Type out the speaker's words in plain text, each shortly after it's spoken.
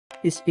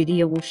This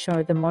video will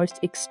show the most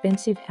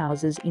expensive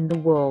houses in the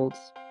world.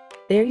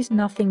 There is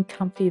nothing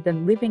comfier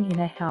than living in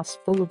a house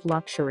full of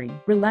luxury.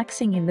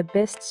 Relaxing in the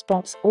best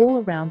spots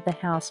all around the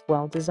house,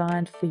 well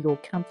designed for your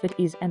comfort,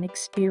 is an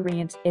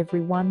experience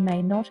everyone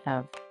may not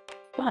have.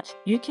 But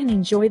you can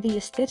enjoy the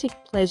aesthetic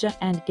pleasure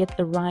and get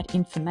the right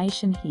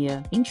information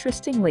here.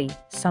 Interestingly,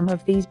 some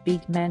of these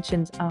big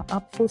mansions are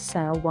up for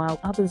sale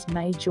while others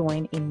may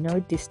join in no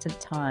distant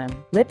time.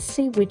 Let's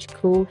see which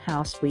cool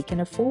house we can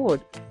afford.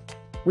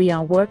 We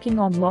are working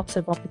on lots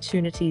of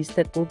opportunities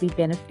that will be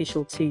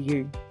beneficial to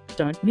you.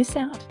 Don't miss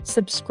out.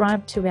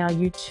 Subscribe to our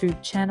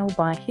YouTube channel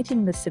by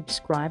hitting the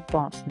subscribe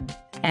button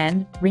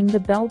and ring the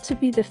bell to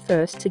be the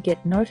first to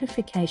get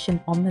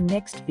notification on the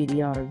next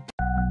video.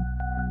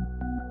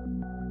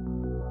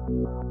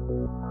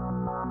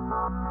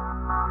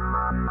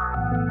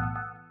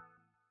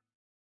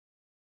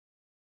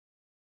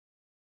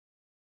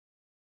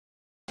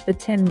 The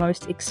 10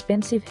 most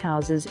expensive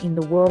houses in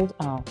the world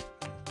are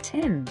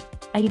 10.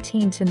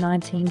 18 to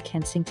 19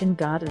 Kensington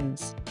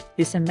Gardens.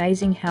 This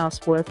amazing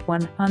house worth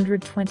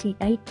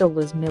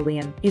 $128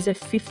 million is a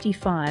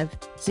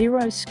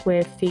 55,000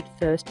 square feet,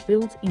 first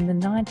built in the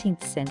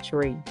 19th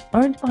century.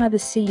 Owned by the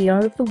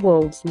CEO of the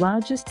world's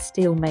largest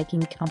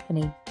steel-making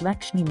company,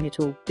 Lakshmi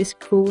Mittal, this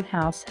cool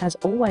house has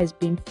always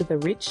been for the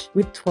rich,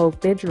 with 12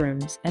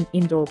 bedrooms, an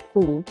indoor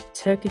pool,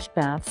 Turkish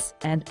baths,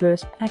 and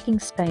burst packing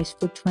space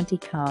for 20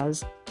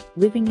 cars.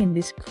 Living in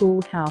this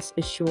cool house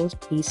assures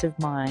peace of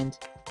mind.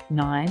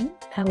 9.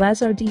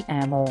 Palazzo de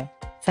Amor.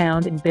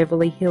 Found in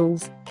Beverly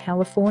Hills,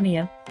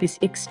 California, this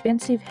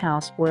expensive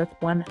house worth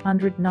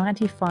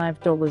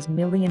 $195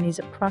 million is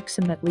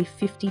approximately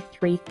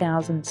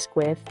 53,000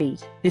 square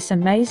feet. This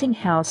amazing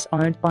house,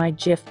 owned by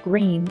Jeff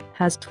Green,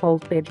 has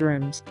 12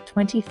 bedrooms,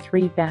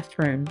 23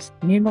 bathrooms,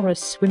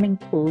 numerous swimming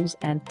pools,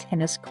 and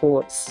tennis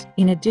courts.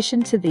 In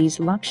addition to these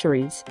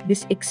luxuries,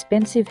 this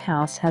expensive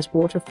house has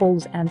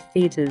waterfalls and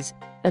theaters,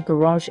 a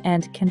garage,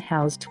 and can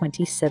house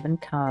 27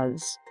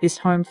 cars. This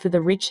home for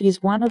the rich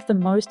is one of the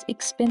most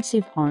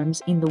expensive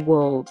homes in the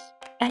world.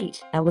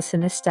 8.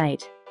 Ellison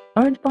Estate.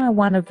 Owned by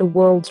one of the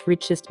world's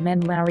richest men,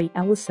 Larry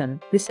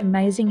Ellison, this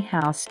amazing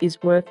house is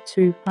worth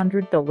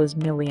 $200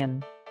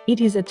 million. It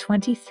is a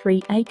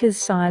 23-acre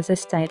size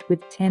estate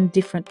with 10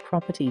 different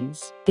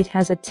properties. It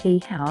has a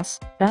tea house,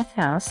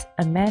 bathhouse,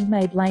 a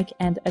man-made lake,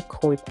 and a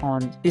koi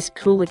pond. This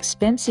cool,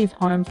 expensive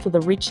home for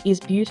the rich is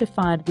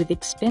beautified with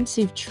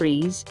expensive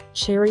trees,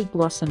 cherry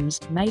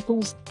blossoms,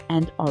 maples,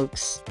 and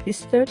oaks.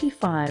 This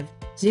 35,000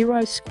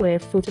 square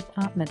foot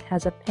apartment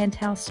has a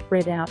penthouse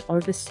spread out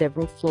over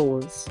several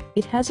floors.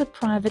 It has a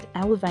private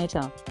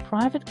elevator,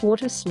 private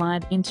water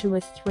slide into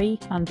a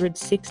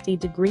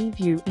 360-degree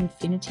view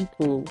infinity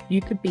pool.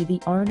 You could be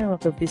the owner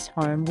of this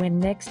home when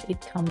next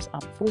it comes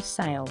up for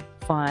sale.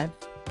 5.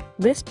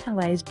 Les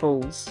Palais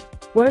Bulls.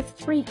 Worth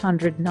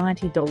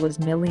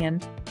 $390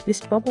 million, this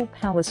bubble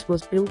palace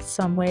was built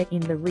somewhere in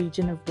the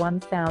region of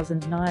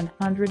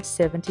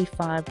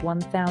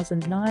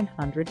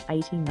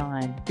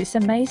 1975-1989. This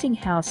amazing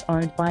house,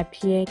 owned by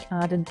Pierre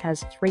Cardin,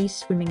 has 3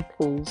 swimming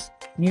pools,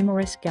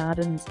 numerous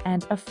gardens,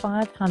 and a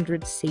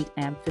 500-seat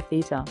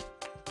amphitheater.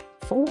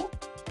 4.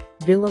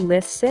 Villa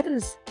Les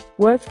Cedars.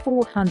 Worth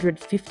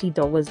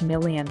 $450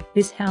 million,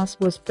 this house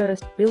was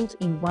first built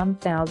in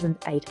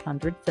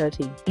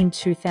 1830. In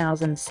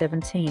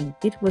 2017,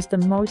 it was the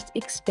most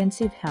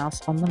expensive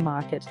house on the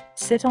market.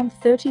 Set on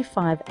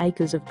 35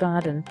 acres of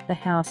garden, the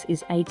house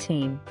is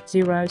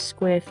 18,000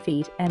 square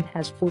feet and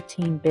has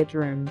 14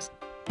 bedrooms,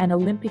 an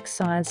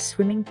Olympic-sized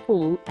swimming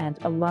pool, and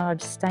a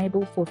large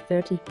stable for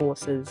 30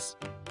 horses.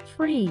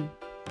 3.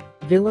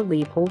 Villa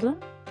Leopolda.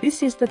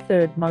 This is the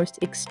 3rd most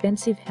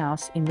expensive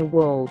house in the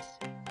world.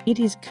 It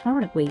is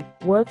currently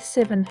worth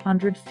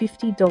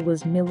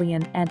 $750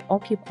 million and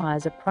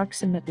occupies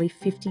approximately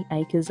 50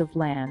 acres of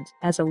land,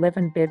 has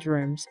 11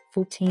 bedrooms,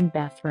 14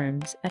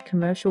 bathrooms, a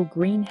commercial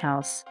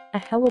greenhouse, a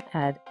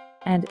helipad,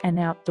 and an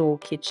outdoor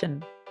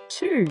kitchen.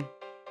 2.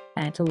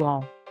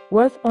 Antler.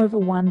 Worth over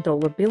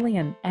 $1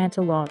 billion,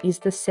 Antler is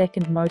the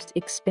 2nd most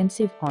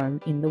expensive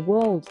home in the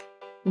world.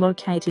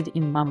 Located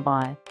in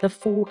Mumbai, the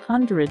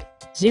 400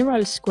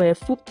 square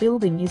foot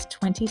building is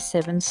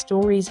 27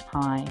 stories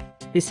high.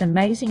 This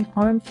amazing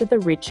home for the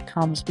rich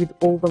comes with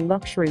all the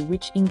luxury,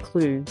 which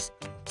includes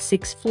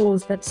 6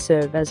 floors that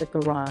serve as a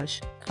garage,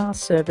 car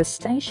service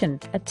station,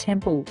 a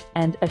temple,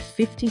 and a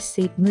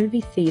 50-seat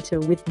movie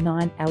theater with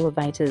 9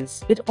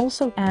 elevators. It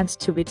also adds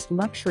to its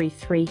luxury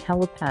 3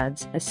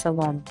 helipads, a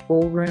salon,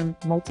 ballroom,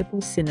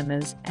 multiple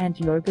cinemas, and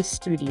yoga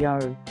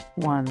studio.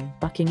 1.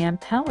 Buckingham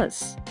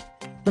Palace.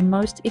 The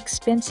most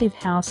expensive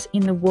house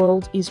in the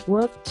world is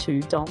worth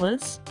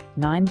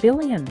 $2.9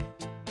 billion.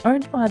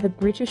 Owned by the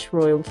British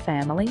royal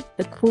family,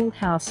 the cool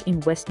house in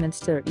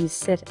Westminster is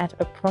set at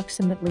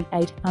approximately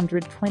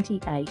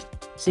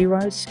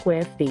 828,000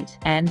 square feet,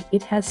 and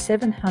it has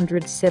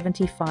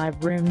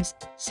 775 rooms,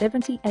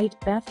 78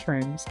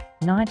 bathrooms,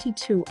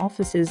 92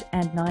 offices,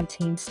 and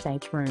 19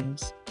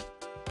 staterooms.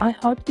 I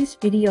hope this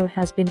video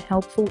has been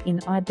helpful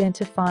in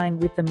identifying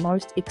with the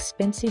most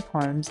expensive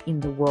homes in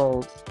the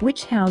world.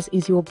 Which house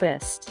is your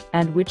best,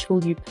 and which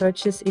will you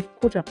purchase if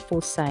put up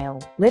for sale?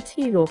 Let's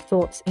hear your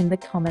thoughts in the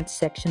comments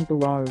section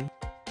below.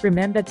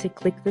 Remember to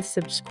click the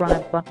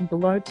subscribe button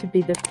below to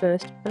be the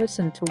first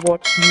person to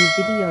watch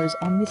new videos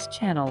on this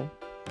channel.